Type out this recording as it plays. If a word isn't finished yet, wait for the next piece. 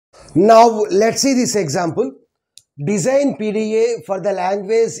Now let's see this example. Design PDA for the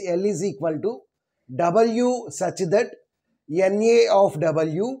language L is equal to W such that NA of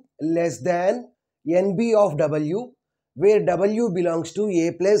W less than NB of W, where W belongs to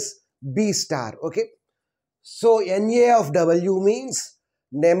A plus B star. Okay. So NA of W means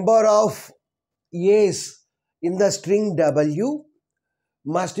number of A's in the string W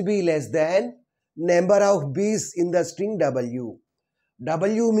must be less than number of B's in the string W.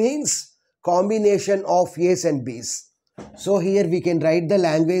 W means combination of A's and B's. So here we can write the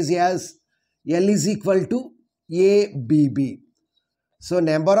language as L is equal to ABB. So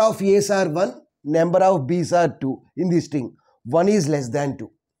number of A's are 1, number of B's are 2 in this string. 1 is less than 2.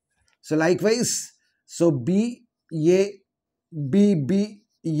 So likewise, so B, A, B, B,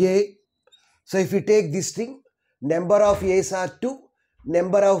 A. So if we take this string, number of A's are 2,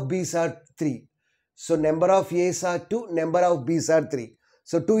 number of B's are 3. So number of A's are 2, number of B's are 3.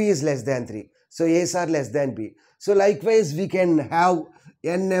 So 2 is less than 3. So A's are less than B. So likewise we can have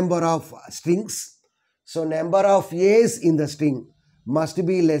n number of strings. So number of A's in the string must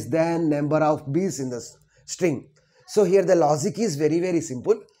be less than number of B's in the string. So here the logic is very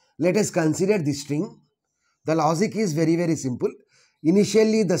simple. Let us consider this string. The logic is very simple.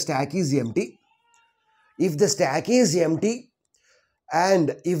 Initially the stack is empty. If the stack is empty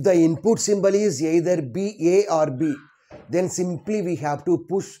and if the input symbol is either B, A or B, then simply we have to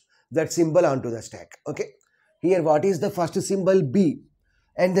push that symbol onto the stack. Okay. Here what is the first symbol? B,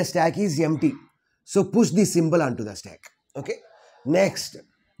 and the stack is empty. So push this symbol onto the stack. Okay.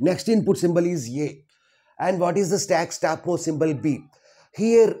 Next input symbol is A, and what is the stack topmost symbol? B.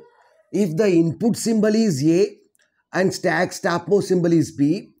 Here if the input symbol is A and stack topmost symbol is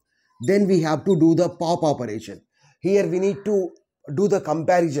B, then we have to do the pop operation. Here we need to do the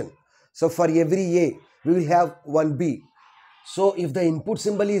comparison. So for every A we will have one B. So if the input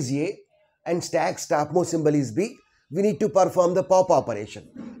symbol is A and stack topmost symbol is B, we need to perform the pop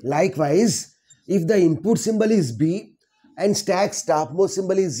operation. Likewise, if the input symbol is B and stack topmost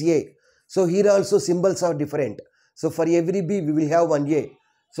symbol is A, so here also symbols are different. So for every B we will have one A.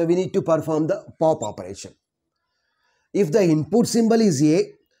 So we need to perform the pop operation. If the input symbol is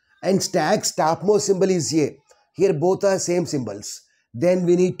A and stack topmost symbol is A, here both are same symbols, then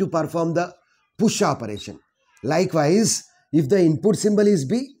we need to perform the push operation. Likewise, if the input symbol is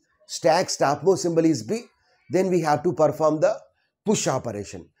B, stack topmost symbol is B, then we have to perform the push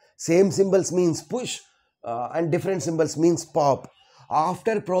operation. Same symbols means push and different symbols means pop.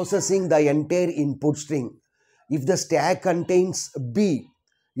 After processing the entire input string, if the stack contains B,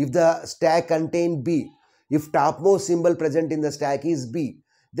 if topmost symbol present in the stack is B,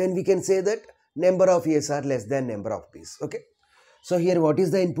 then we can say that number of A's are less than number of B's. Okay. So here what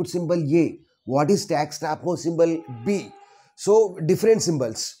is the input symbol? A. What is stack topmost symbol? B. So different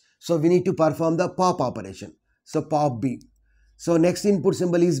symbols. So we need to perform the pop operation. So pop B. So next input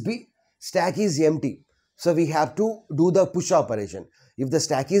symbol is B. Stack is empty. So we have to do the push operation. If the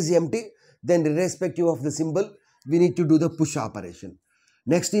stack is empty, then irrespective of the symbol, we need to do the push operation.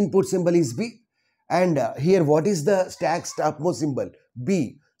 Next input symbol is B. And here what is the stack topmost symbol?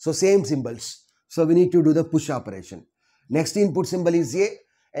 B. So same symbols. So we need to do the push operation. Next input symbol is A.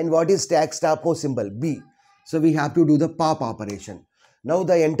 And what is stack topmost symbol? B. So we have to do the pop operation. Now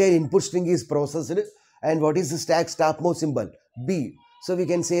the entire input string is processed. And what is the stack topmost symbol? B. So we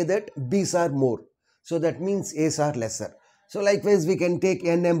can say that B's are more. So that means A's are lesser. So likewise we can take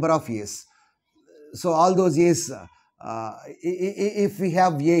n number of A's. So all those A's, if we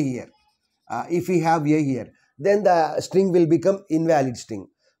have A here, then the string will become invalid string.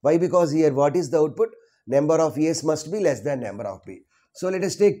 Why? Because here what is the output? Number of A's must be less than number of B. So let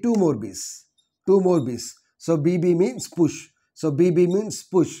us take two more B's. So BB means push. So BB means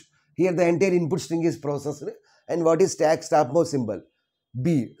push. Here the entire input string is processed. And what is stack topmost symbol?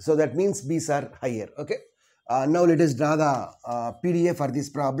 B. So that means B's are higher. Okay. Now let us draw the PDA for this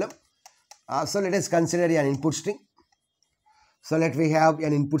problem. So let us consider an input string. So let we have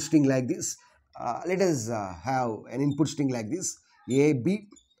an input string like this. Let us have an input string like this. A, B,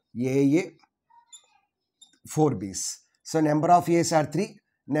 A, 4 B's. So number of A's are 3,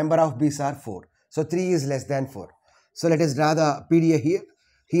 number of B's are 4. So 3 is less than 4. So let us draw the PDA here.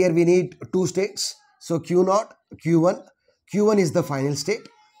 Here we need two states. So Q0, Q1. Q1 is the final state.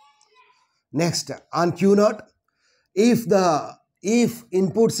 Next, on Q0, if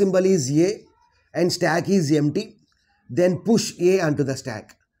input symbol is A and stack is empty, then push A onto the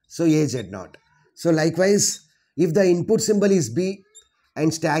stack. So A Z0. So likewise, if the input symbol is B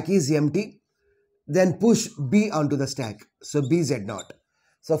and stack is empty, then push B onto the stack. So B Z0.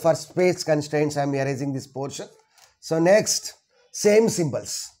 So for space constraints, I am erasing this portion. So next, same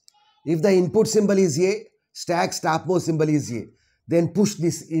symbols. If the input symbol is A, stack topmost symbol is A. Then push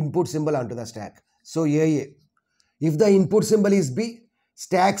this input symbol onto the stack. So A. If the input symbol is B,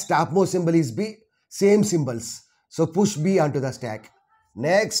 stack's topmost symbol is B, same symbols. So push B onto the stack.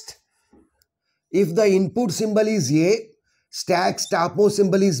 Next, if the input symbol is A, stack's topmost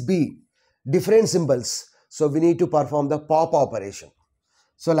symbol is B, different symbols. So we need to perform the pop operation.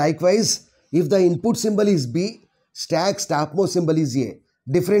 So likewise, if the input symbol is B, stack's topmost symbol is A,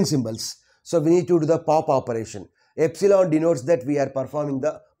 different symbols. So we need to do the pop operation. Epsilon denotes that we are performing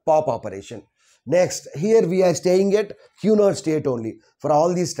the pop operation. Next, here we are staying at Q0 state only for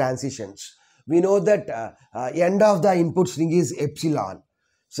all these transitions. We know that end of the input string is epsilon.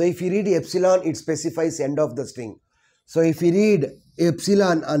 So if you read epsilon, it specifies end of the string. So if you read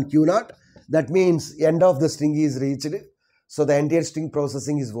epsilon on Q0, that means end of the string is reached. So the entire string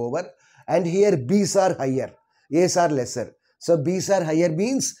processing is over. And here B's are higher, A's are lesser. So B's are higher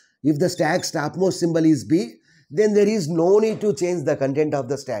means if the stack's topmost symbol is B, then there is no need to change the content of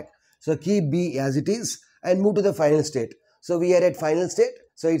the stack. So keep B as it is and move to the final state. So we are at final state.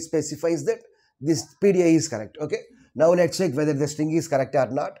 So it specifies that this PDA is correct. Okay. Now let's check whether the string is correct or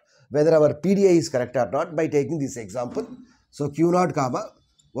not, whether our PDA is correct or not by taking this example. So Q0 comma,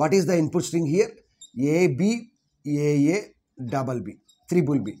 what is the input string here? A, B, A, double B,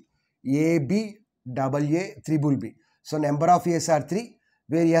 triple B. A, B, double A, triple B. So number of A's are 3,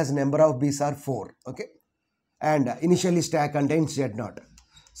 whereas number of B's are 4. Okay. And initially stack contains Z0.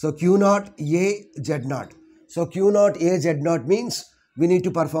 So Q0 A Z0. So Q0 A Z0 means we need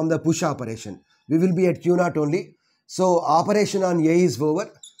to perform the push operation. We will be at Q0 only. So operation on A is over.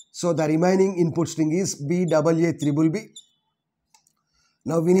 So the remaining input string is B double A triple B.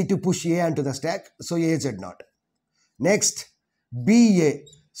 Now we need to push A onto the stack. So A Z0. Next BA.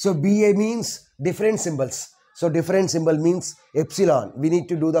 So BA means different symbols. So different symbol means epsilon. We need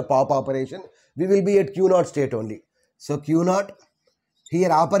to do the pop operation. We will be at Q0 state only. So Q0. Here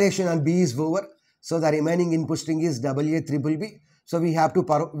operation on B is over. So the remaining input string is double A triple B. So we have to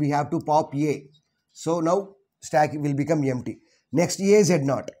pop A. So now stack will become empty. Next A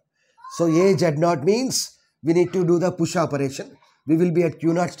Z0. So A Z0 means we need to do the push operation. We will be at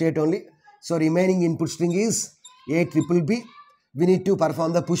Q0 state only. So remaining input string is A triple B. We need to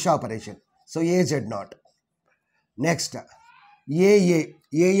perform the push operation. So A Z0. Next AA.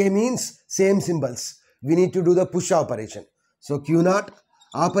 AA means same symbols. We need to do the push operation. So Q0,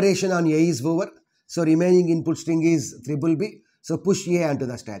 operation on A is over. So remaining input string is triple B. So push A onto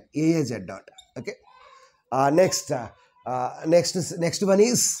the stack. AA Z0. Okay. Next one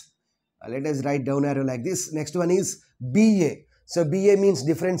is, let us write down arrow like this. Next one is BA. So BA means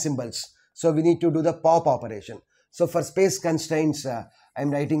different symbols. So we need to do the pop operation. So for space constraints, I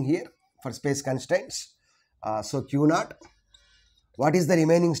am writing here for space constraints. So Q0. What is the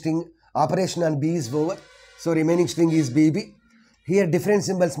remaining string? Operation on B is over. So remaining string is BB. Here different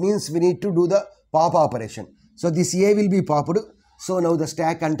symbols means we need to do the pop operation. So this A will be popped. So now the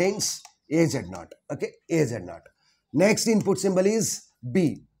stack contains AZ0. Okay, AZ0. Next input symbol is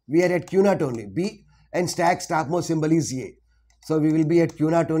B. We are at Q0 only. B and stack's topmost symbol is A. So we will be at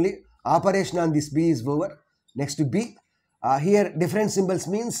Q0 only. Operation on this B is over. Next to B. Here different symbols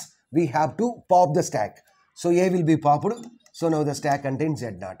means we have to pop the stack. So A will be popped. So now the stack contains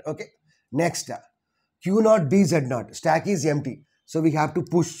Z0. Okay. Next Q0 B Z0. Stack is empty. So we have to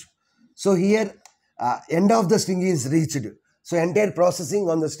push. So here end of the string is reached. So entire processing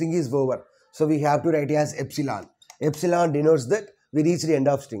on the string is over. So we have to write it as epsilon. Epsilon denotes that we reach the end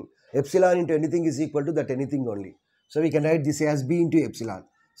of string. Epsilon into anything is equal to that anything only. So we can write this as B into epsilon.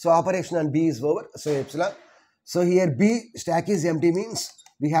 So operation on B is over. So epsilon. So here B stack is empty means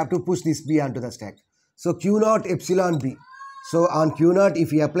we have to push this B onto the stack. So Q0 epsilon B. So on Q0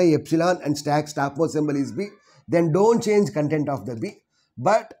 if we apply epsilon and stack's topmost symbol is B, then don't change content of the B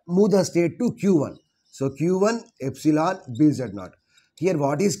but move the state to Q1. So Q1 epsilon B Z0. Here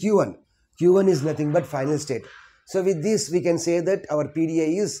what is Q1? Q1 is nothing but final state. So with this we can say that our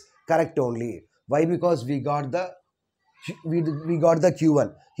PDA is correct only. Why? Because we got the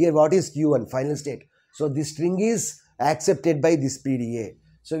Q1. Here what is Q1? Final state. So this string is accepted by this PDA.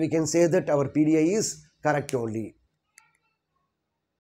 So we can say that our PDA is correct only.